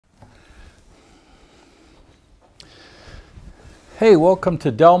Hey, welcome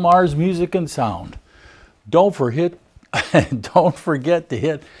to Delmar's Music and Sound. Don't forget to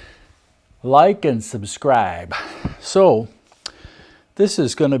hit like and subscribe. So, this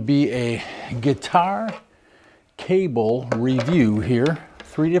is going to be a guitar cable review here.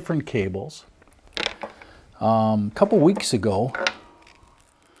 3 different cables. A couple weeks ago,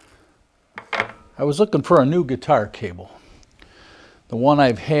 I was looking for a new guitar cable. The one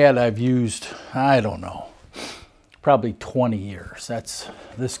I've used, I don't know, probably 20 years. That's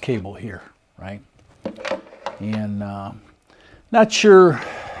this cable here, right? And not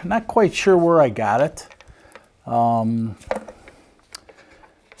quite sure where I got it.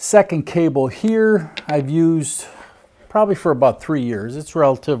 Second cable here I've used probably for about 3 years. It's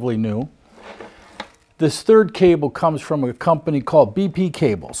relatively new. This third cable comes from a company called BP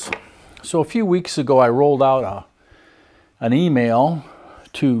Cables. So a few weeks ago I rolled out an email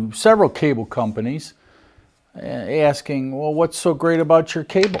to several cable companies asking, well, what's so great about your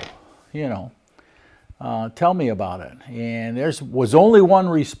cable? You know, tell me about it. And there was only one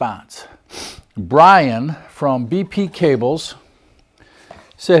response. Brian from BP Cables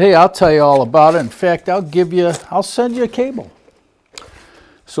said, hey, I'll tell you all about it. In fact, I'll send you a cable.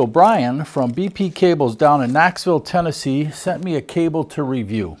 So Brian from BP Cables down in Knoxville, Tennessee sent me a cable to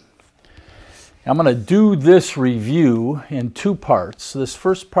review. I'm going to do this review in 2 parts. This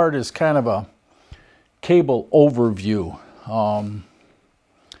first part is kind of a cable overview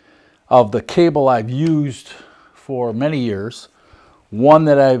of the cable I've used for many years, one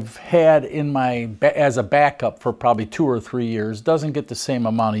that I've had in as a backup for probably 2 or 3 years, doesn't get the same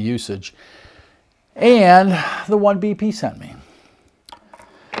amount of usage, and the one BP sent me.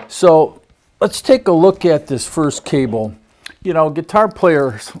 So let's take a look at this first cable. You know, guitar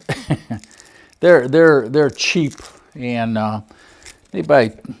players, they're cheap, and they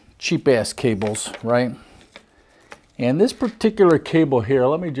buy cheap-ass cables, right? And this particular cable here,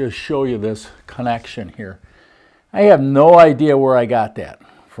 let me just show you this connection here. I have no idea where I got that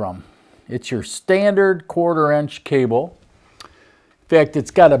from. It's your standard 1/4-inch cable. In fact, it's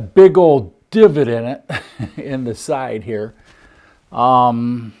got a big old divot in it in the side here.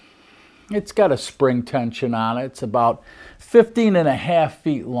 It's got a spring tension on it. It's about 15.5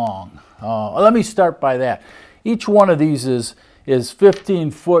 feet long. Let me start by that. Each one of these is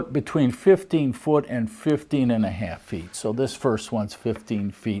 15 foot, between 15 foot and 15.5 feet. So this first one's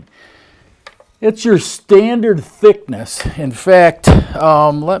 15 feet. It's your standard thickness. In fact,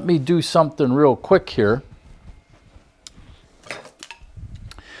 let me do something real quick here.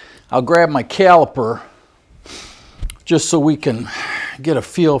 I'll grab my caliper just so we can get a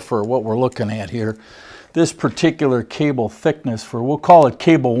feel for what we're looking at here. This particular cable thickness for, we'll call it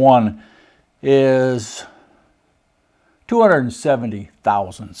cable 1, is 270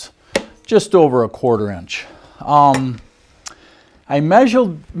 thousandths, just over 1/4 inch. I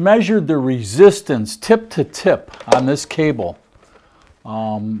measured the resistance tip to tip on this cable,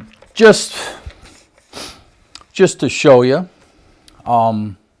 just to show you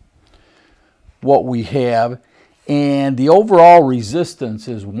what we have. And the overall resistance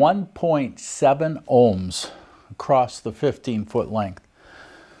is 1.7 ohms across the 15-foot length,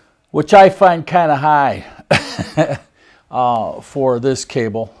 which I find kind of high for this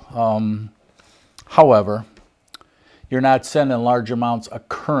cable. However, you're not sending large amounts of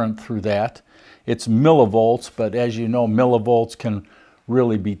current through that. It's millivolts, but as you know, millivolts can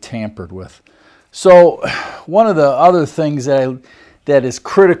really be tampered with. So one of the other things that is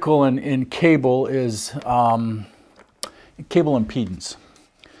critical in cable is cable impedance.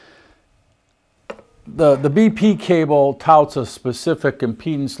 The BP cable touts a specific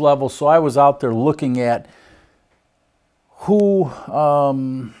impedance level, so I was out there looking at who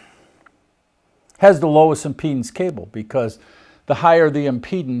has the lowest impedance cable, because the higher the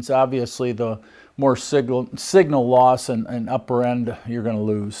impedance, obviously the more signal loss and upper end you're going to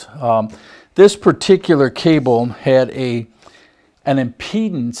lose. This particular cable had an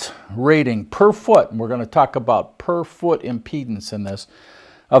impedance rating per foot, and we're going to talk about per foot impedance in this,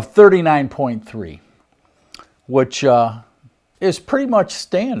 of 39.3, which is pretty much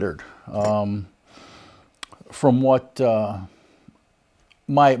standard from what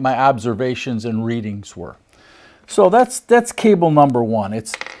my observations and readings were. So that's cable number 1.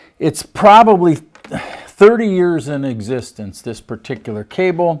 It's probably 30 years in existence, this particular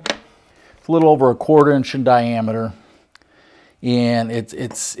cable. It's a little over 1/4 inch in diameter. And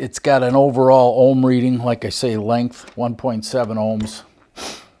it's got an overall ohm reading, like I say, length 1.7 ohms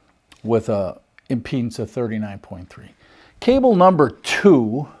with a impedance of 39.3. Cable number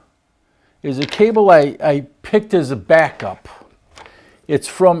 2 is a cable I picked as a backup. It's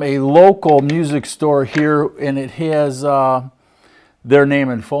from a local music store here, and it has their name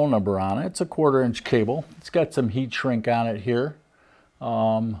and phone number on it. It's a 1/4-inch cable. It's got some heat shrink on it here.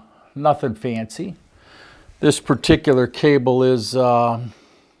 Nothing fancy. This particular cable is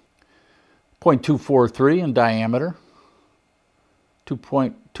 0.243 in diameter,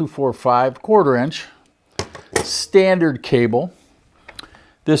 2.245, 1/4-inch. Standard cable.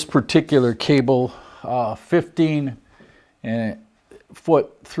 This particular cable, 15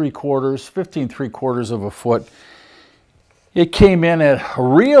 foot 3/4, 15 3/4 of a foot. It came in at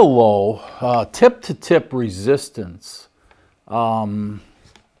real low tip-to-tip resistance,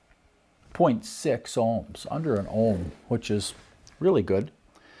 0.6 ohms, under an ohm, which is really good.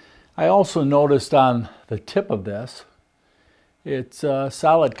 I also noticed on the tip of this, it's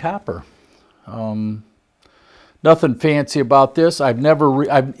solid copper. Nothing fancy about this.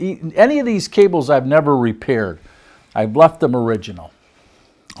 Any of these cables I've never repaired. I've left them original.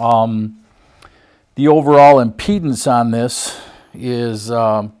 The overall impedance on this is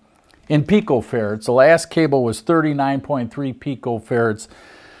in picofarads. The last cable was 39.3 picofarads.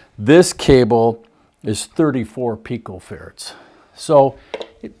 This cable is 34 picofarads. So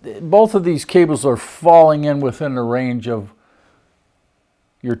both of these cables are falling in within the range of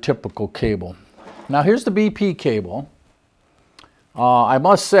your typical cable. Now here's the BP cable. I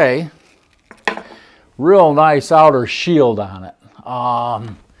must say, real nice outer shield on it.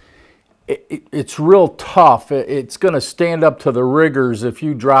 It's real tough. It's going to stand up to the riggers if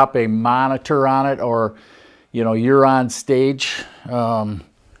you drop a monitor on it, or you're on stage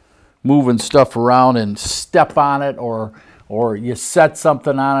moving stuff around and step on it, or you set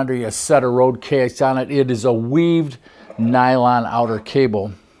something on it, or you set a road case on it. It is a weaved nylon outer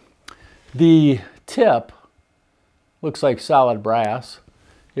cable. The tip looks like solid brass.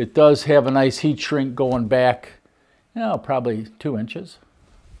 It does have a nice heat shrink going back, probably 2 inches.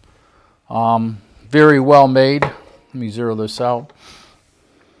 Very well made. Let me zero this out.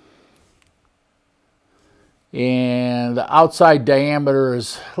 And the outside diameter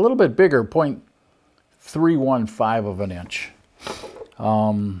is a little bit bigger, 0.315 of an inch.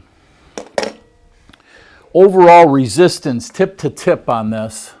 Overall resistance tip to tip on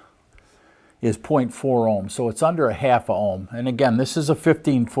this is 0.4 ohms, so it's under a half a ohm. And again, this is a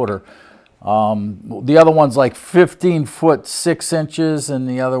 15-footer. The other one's like 15 foot 6 inches, and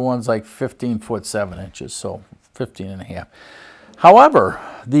the other one's like 15 foot 7 inches, so 15 and a half. However,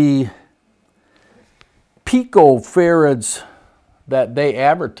 the picofarads that they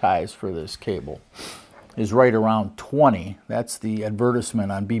advertise for this cable is right around 20. That's the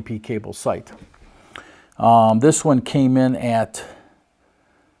advertisement on BP Cable site. This one came in at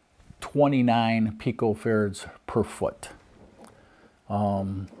 29 picofarads per foot.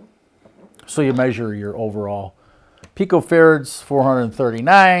 So you measure your overall picofarads,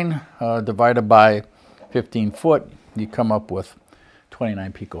 439 divided by 15 foot, you come up with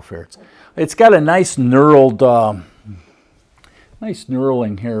 29 picofarads. It's got a nice knurled, nice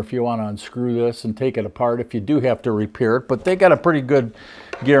knurling here if you want to unscrew this and take it apart if you do have to repair it, but they got a pretty good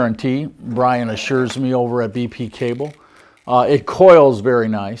guarantee, Brian assures me, over at BP Cable. It coils very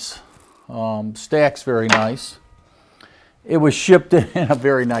nice, stacks very nice. It was shipped in a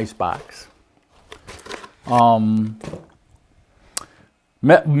very nice box.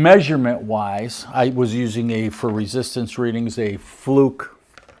 Measurement wise, I was using for resistance readings a Fluke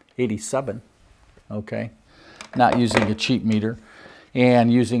 87, okay, not using a cheap meter,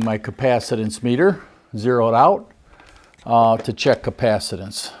 and using my capacitance meter, zero it out to check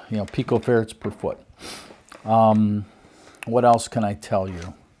capacitance, picofarads per foot. What else can I tell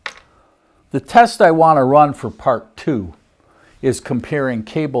you? The test I want to run for part 2 is comparing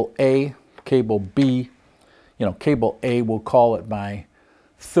cable A, cable B. Cable A, we'll call it my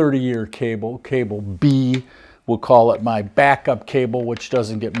 30-year cable. Cable B, we'll call it my backup cable, which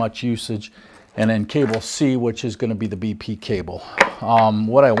doesn't get much usage. And then cable C, which is going to be the BP cable.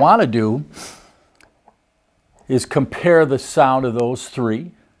 What I want to do is compare the sound of those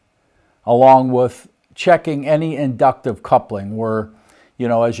three, along with checking any inductive coupling where,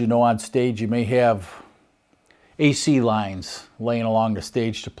 as you know, on stage you may have AC lines laying along the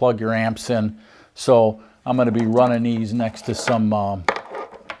stage to plug your amps in. So I'm going to be running these next to some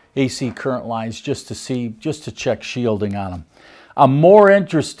AC current lines just to check shielding on them. I'm more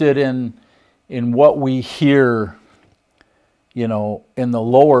interested in what we hear, in the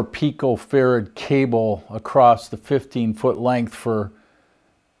lower picofarad cable across the 15-foot length for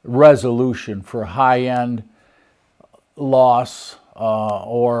resolution, for high-end loss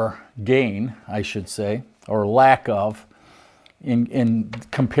or gain, I should say, or lack of, in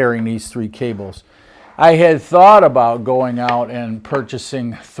comparing these three cables. I had thought about going out and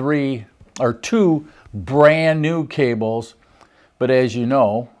purchasing 2 brand new cables, But as you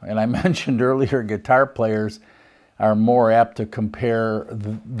know, and I mentioned earlier, guitar players are more apt to compare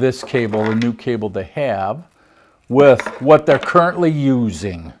this cable, the new cable they have, with what they're currently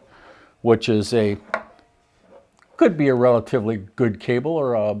using, which is could be a relatively good cable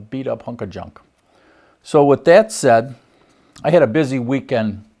or a beat up hunk of junk. So with that said, I had a busy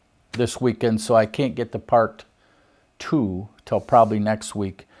weekend this weekend, so I can't get to part 2 till probably next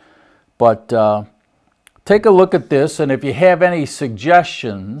week. But take a look at this, and if you have any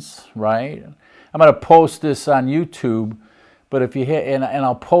suggestions, right? I'm going to post this on YouTube, but if you and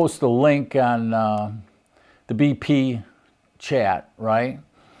I'll post a link on the BP chat, right?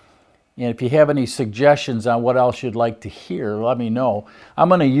 And if you have any suggestions on what else you'd like to hear, let me know. I'm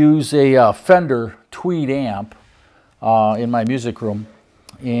going to use a Fender Tweed amp in my music room,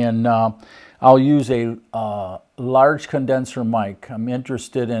 and I'll use a large condenser mic. I'm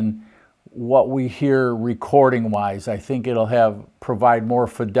interested in what we hear recording-wise. I think it'll provide more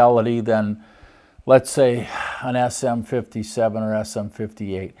fidelity than, let's say, an SM57 or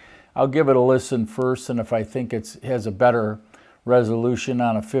SM58. I'll give it a listen first, and if I think it has a better resolution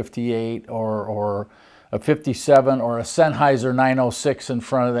on a 58 or a 57 or a Sennheiser 906 in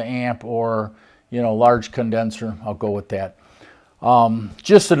front of the amp, or, you know, large condenser, I'll go with that.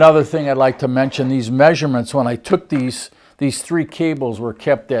 Just another thing I'd like to mention, these measurements, when I took these 3 cables were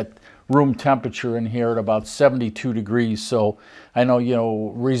kept at room temperature in here at about 72 degrees. So I know, you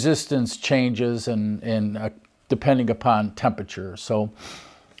know, resistance changes and depending upon temperature. So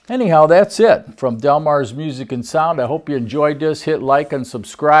anyhow, that's it from Delmar's Music and Sound. I hope you enjoyed this. Hit like and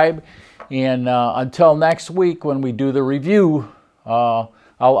subscribe. And until next week when we do the review, I'll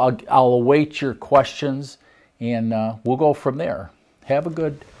await your questions, and we'll go from there. Have a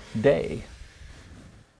good day.